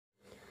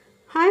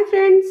Hi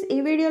friends, ఈ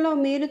వీడియోలో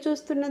మీరు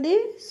చూస్తున్నది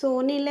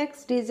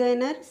సోనీలెక్స్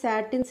డిజైనర్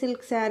సాటిన్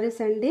సిల్క్ శారీస్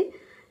అండి.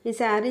 ఈ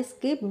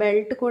శారీస్కి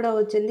బెల్ట్ కూడా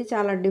వచ్చింది,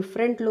 చాలా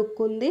డిఫరెంట్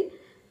లుక్ ఉంది.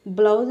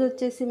 బ్లౌజ్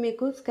వచ్చేసి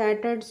మీకు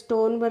స్కాటర్డ్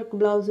స్టోన్ వర్క్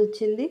బ్లౌజ్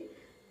వచ్చింది.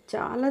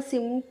 చాలా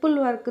సింపుల్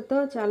వర్క్తో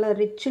చాలా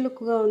రిచ్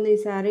లుక్గా ఉంది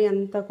ఈ శారీ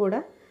అంతా కూడా.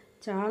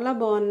 చాలా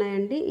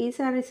బాగున్నాయండి. ఈ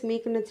శారీస్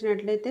మీకు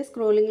నచ్చినట్లయితే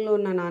స్క్రోలింగ్లో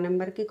ఉన్న నా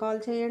నెంబర్కి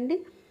కాల్ చేయండి.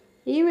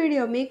 ఈ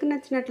వీడియో మీకు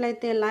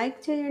నచ్చినట్లయితే లైక్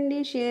చేయండి,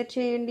 షేర్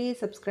చేయండి,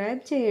 సబ్స్క్రైబ్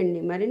చేయండి.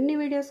 మరిన్ని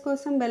వీడియోస్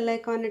కోసం బెల్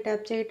ఐకాన్ని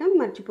ట్యాప్ చేయటం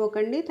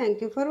మర్చిపోకండి.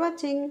 Thank you for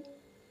watching.